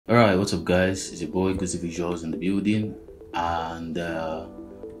Alright, what's up guys? It's your boy Goosey Visuals in the building, and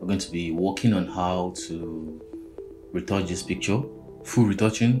we're going to be working on how to retouch this picture. Full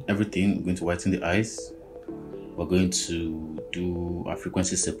retouching, everything. We're going to whiten the eyes. We're going to do our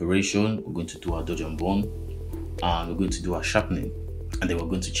frequency separation. We're going to do our dodge and burn, and we're going to do our sharpening, and then we're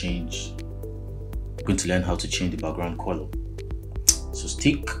going to learn how to change the background color. So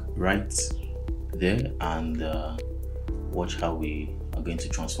stick right there and watch how we are going to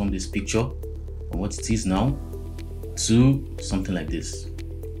transform this picture from what it is now to something like this.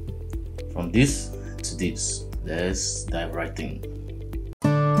 From this to this. Let's dive right in.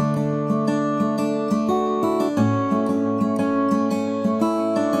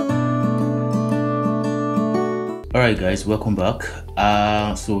 Alright guys, welcome back.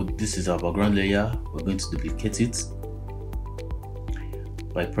 So this is our background layer. We're going to duplicate it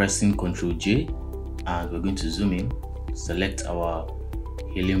by pressing Ctrl J, and we're going to zoom in, select our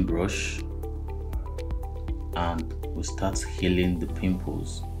healing brush, and we'll start healing the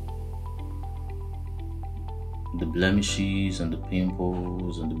pimples, the blemishes and the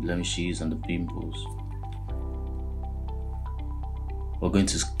pimples and the blemishes and the pimples. We're going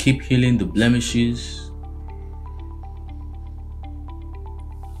to keep healing the blemishes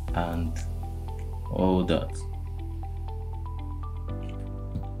and all that.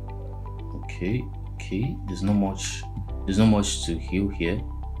 Okay, there's not much to heal here.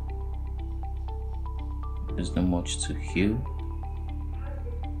 There's not much to heal.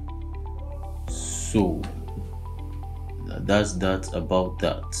 So that's that about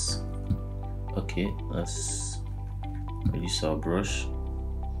that. Okay, let's use our brush.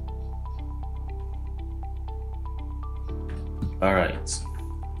 Alright.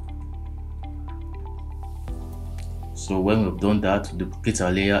 So when we've done that, duplicate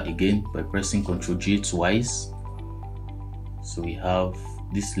our layer again by pressing Ctrl J twice. So we have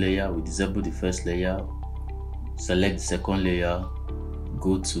this layer, we disable the first layer, select the second layer,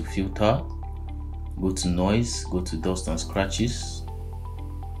 go to filter, go to noise, go to dust and scratches,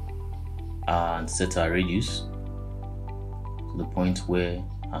 and set our radius to the point where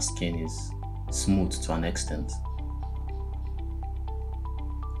our skin is smooth to an extent.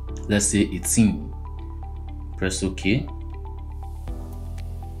 Let's say 18. Press OK.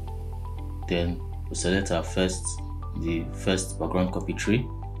 Then we select the first background copy tree.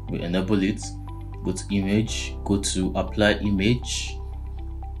 We enable it. Go to image. Go to apply image.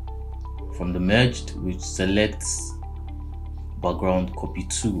 From the merged, we select background copy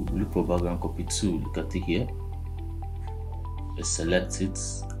 2. Look for background copy 2. Look at it here. We select it,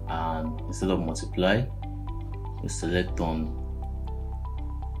 and instead of multiply, we select on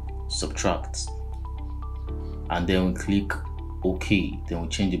subtract. And then we click OK. Then we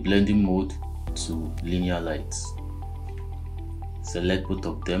change the blending mode to linear light. Select both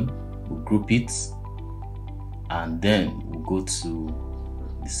of them, we'll group it, and then we'll go to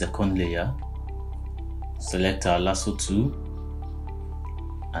the second layer, select our lasso tool,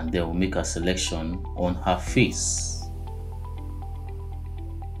 and then we'll make a selection on her face.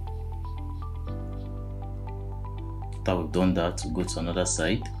 After we've done that, we'll go to another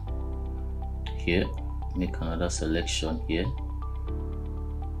side here. Make another selection here.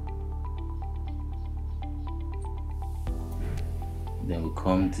 Then we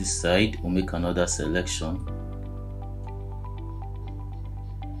come this side, we'll make another selection.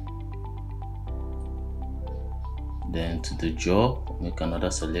 Then to the jaw, we'll make another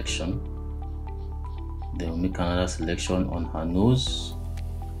selection. Then we'll make another selection on her nose.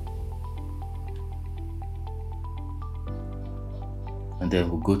 And then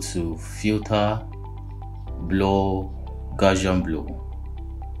we'll go to filter, blur, Gaussian blur.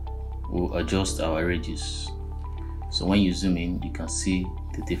 We'll adjust our radius. So when you zoom in, you can see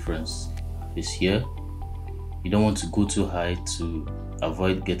the difference is here. You don't want to go too high to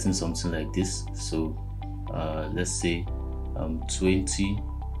avoid getting something like this. So let's say 20,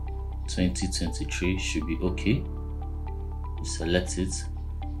 23 should be okay. You select it,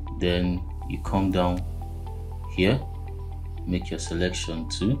 then you come down here, make your selection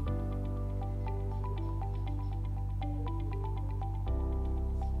too.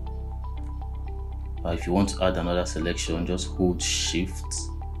 If you want to add another selection, just hold shift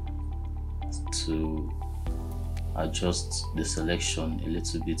to adjust the selection a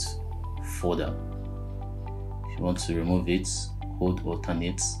little bit further. If you want to remove it, hold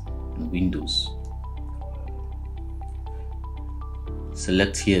alternate in Windows.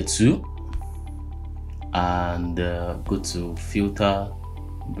 Select here too, and go to filter,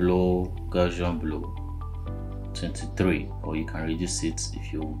 blur, Gaussian blur 23, or you can reduce it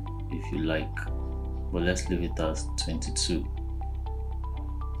if you like. but let's leave it as 22.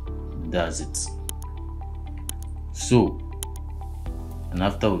 That's it. So, and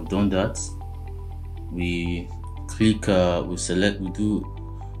after we've done that, we click, we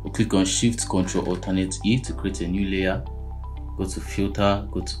click on Shift Ctrl Alternate E to create a new layer. Go to Filter,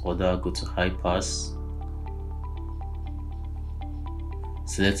 go to Order, go to High Pass.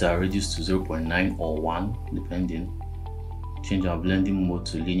 Select our radius to 0.9 or 1, depending. Change our blending mode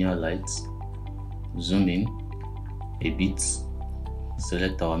to linear light. Zoom in a bit.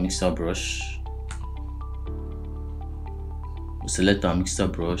 Select our mixer brush. Select our mixer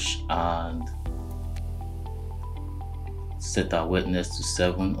brush and set our wetness to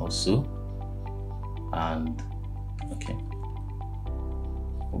 7 or so. And okay,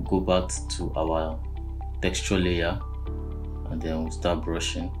 we'll go back to our texture layer and then we'll start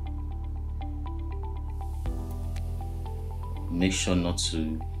brushing. Make sure not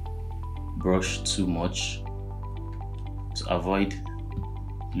to brush too much to avoid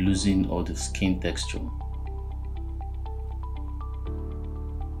losing all the skin texture.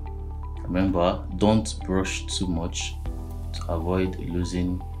 Remember, don't brush too much to avoid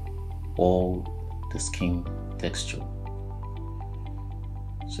losing all the skin texture.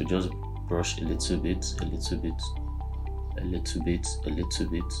 So just brush a little bit, a little bit, a little bit, a little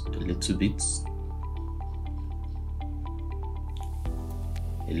bit, a little bit,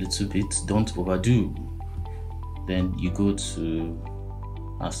 a little bit. Don't overdo. Then you go to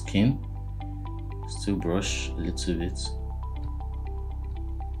our skin, still brush a little bit,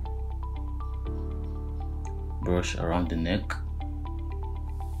 brush around the neck,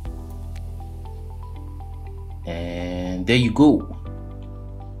 and there you go.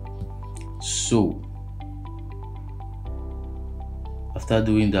 So after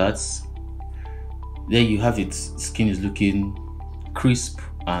doing that, there you have it. Skin is looking crisp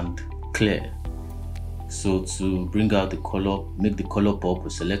and clear. So to bring out the color, make the color pop, we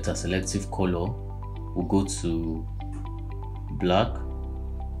select a selective color. We'll go to black,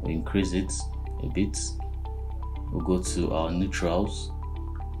 we'll increase it a bit. We'll go to our neutrals,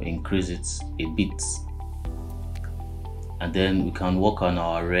 we'll increase it a bit. And then we can work on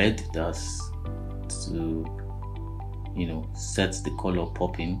our red, that's to, you know, set the color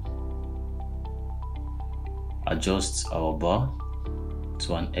popping. Adjust our bar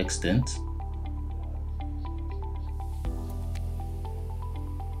to an extent.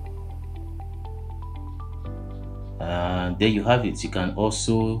 And there you have it. You can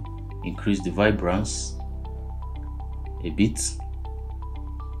also increase the vibrance a bit,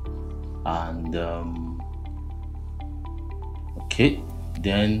 and okay,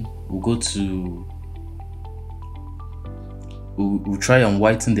 then we'll try and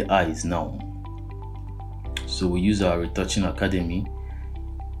whiten the eyes now. So we use our Retouching Academy.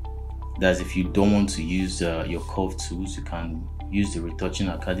 That's if you don't want to use your curve tools, you can use the Retouching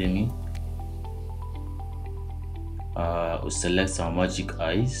Academy. We'll select our magic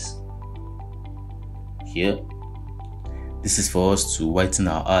eyes here. This is for us to whiten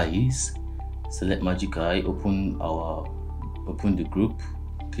our eyes. Select magic eye, open the group,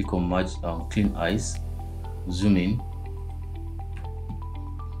 click on clean eyes, zoom in,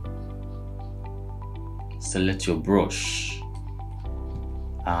 select your brush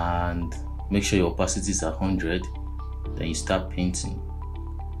and make sure your opacity is 100. Then you start painting.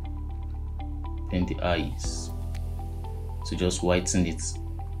 Paint the eyes. So just whiten it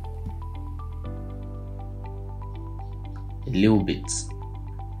a little bit.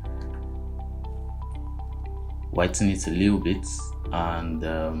 Whiten it a little bit, and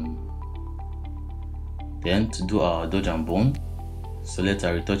then to do our dodge and burn, select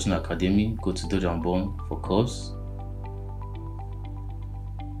our Retouching Academy, go to dodge and burn for curves.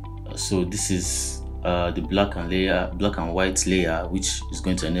 So this is the black and white layer, which is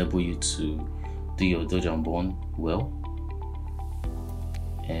going to enable you to do your dodge and burn well.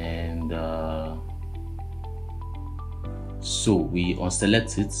 And so we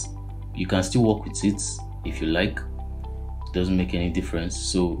unselect it. You can still work with it if you like. It doesn't make any difference.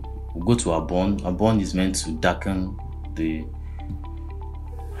 So we'll go to our burn. Our burn is meant to darken the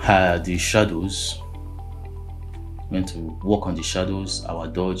shadows, meant to work on the shadows. Our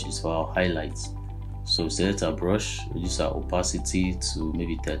dodge is for our highlights. So select our brush, reduce our opacity to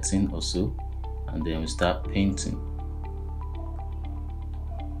maybe 13 or so, and then we start painting.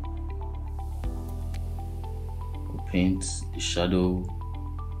 We'll paint the shadow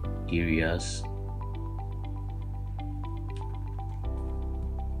areas.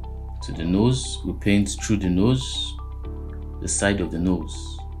 To the nose, we paint through the nose, the side of the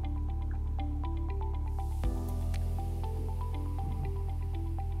nose.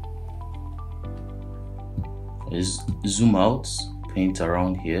 Let's zoom out, paint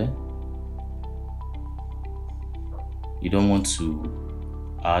around here, You don't want to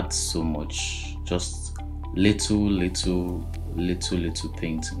add so much, just little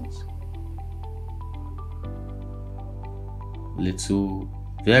paintings.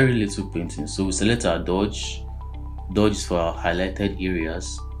 Very little paintings. So we select our dodge. Dodge is for our highlighted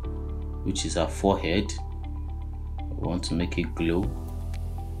areas, which is our forehead. We want to make it glow.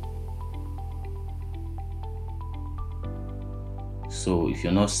 So if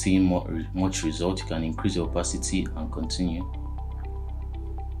you're not seeing much result, you can increase the opacity and continue.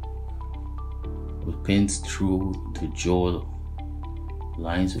 We paint through the jaw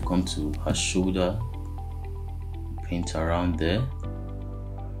lines. We come to her shoulder, paint around there.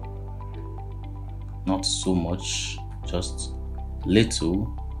 Not so much, just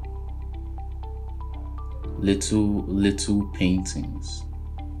little paintings.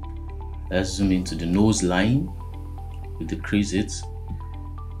 Let's zoom into the nose line. We decrease it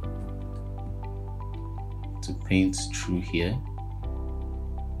to paint through here.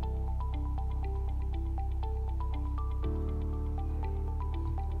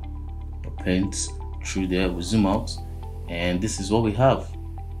 Paint through there. We zoom out, and this is what we have.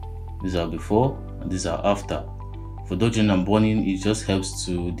 These are before and these are after. For dodging and burning, it just helps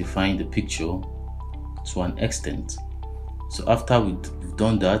to define the picture to an extent. So after we've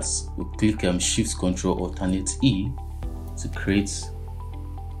done that, we click Shift Control Alternate E to create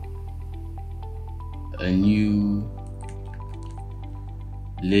a new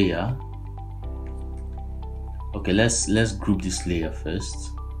layer. Okay, let's group this layer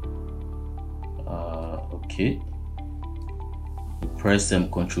first. Okay, we press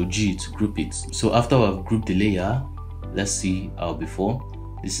Ctrl G to group it. So after I've grouped the layer, let's see our before.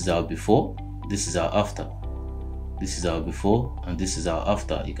 This is our before, this is our after. This is our before and this is our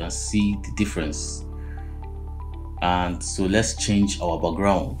after. You can see the difference. And so let's change our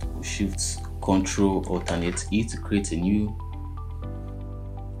background. We Shift Control Alternate E to create a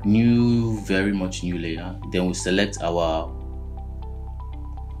very much new layer. Then we select our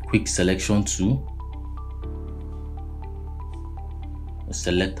quick selection tool. We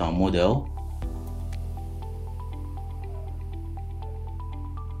select our model.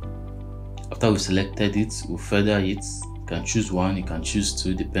 After we've selected it, we'll feather it. You can choose one, you can choose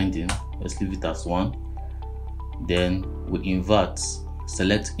two, depending. Let's leave it as one. Then we invert,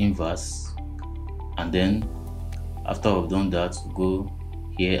 select inverse, and then after we've done that, we'll go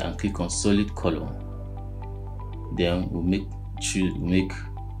here and click on solid color. Then we'll choose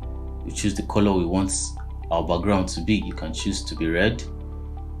the color we want our background to be. You can choose to be red,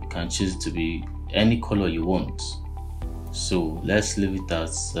 you can choose to be any color you want. So let's leave it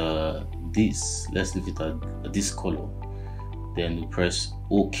as this. Let's leave it at this color. Then we press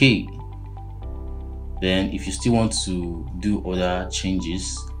OK. Then if you still want to do other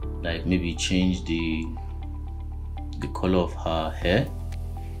changes, like maybe change the color of her hair,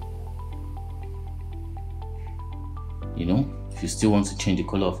 you know, if you still want to change the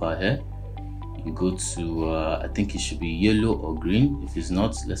color of her hair, you go to I think it should be yellow or green. If it's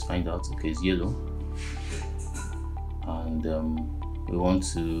not, let's find out. Okay, it's yellow. And we want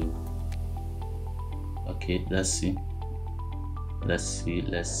to, okay, let's see.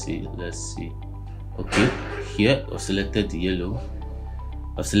 Okay, here I've selected the yellow.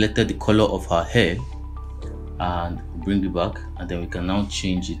 I've selected the color of her hair and bring it back, and then we can now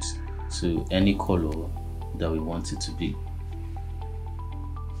change it to any color that we want it to be.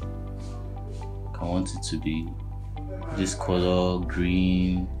 I want it to be this color,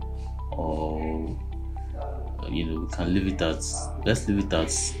 green, or you know, we can leave it as, let's leave it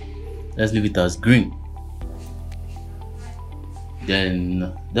as green.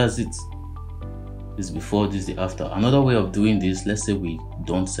 Then that's it. This is before, this is the after. Another way of doing this, let's say we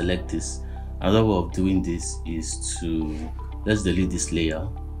don't select this, another way of doing this is to, let's delete this layer.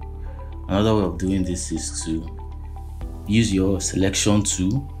 Another way of doing this is to use your selection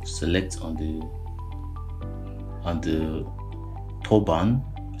tool, select on the turban.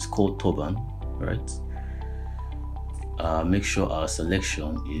 It's called turban, right? Make sure our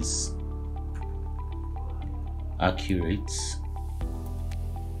selection is accurate.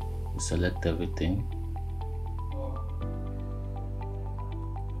 Select everything.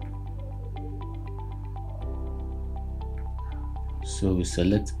 So we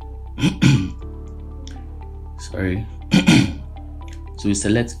select sorry so we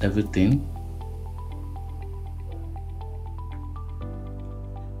select everything.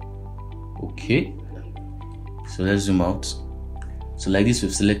 Okay, so let's zoom out. So like this,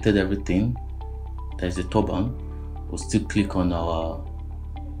 we've selected everything. There's the turban. We'll still click on our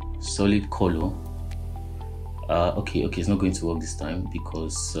solid color. Okay, it's not going to work this time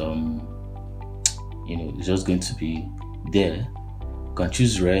because you know, it's just going to be there. You can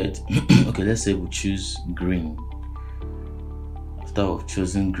choose red. Okay, let's say we choose green. After we've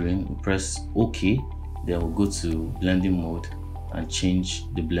chosen green, we press OK. Then we'll go to blending mode and change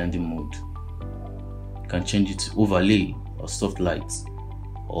the blending mode. You can change it to overlay or soft lights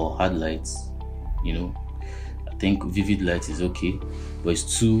or hard lights. You know, I think vivid light is okay, but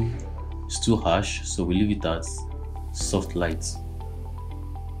it's too harsh, so we leave it as soft light.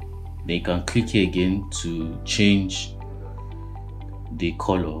 Then you can click here again to change the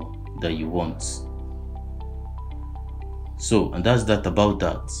color that you want. So, and that's that about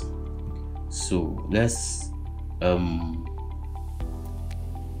that. So let's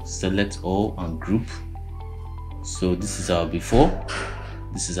select all and group. So this is our before,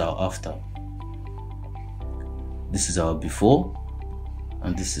 this is our after. This is our before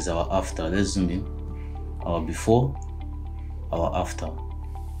and this is our after. Let's zoom in. Our before, our after,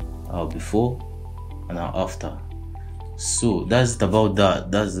 our before and our after. So that's it about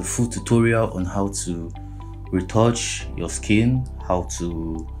that. That's the full tutorial on how to retouch your skin, how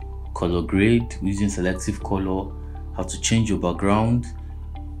to color grade using selective color, how to change your background,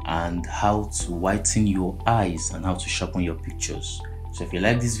 and how to whiten your eyes and how to sharpen your pictures. So if you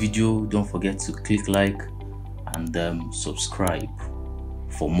like this video, don't forget to click like and subscribe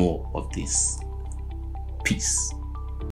for more of this. Peace.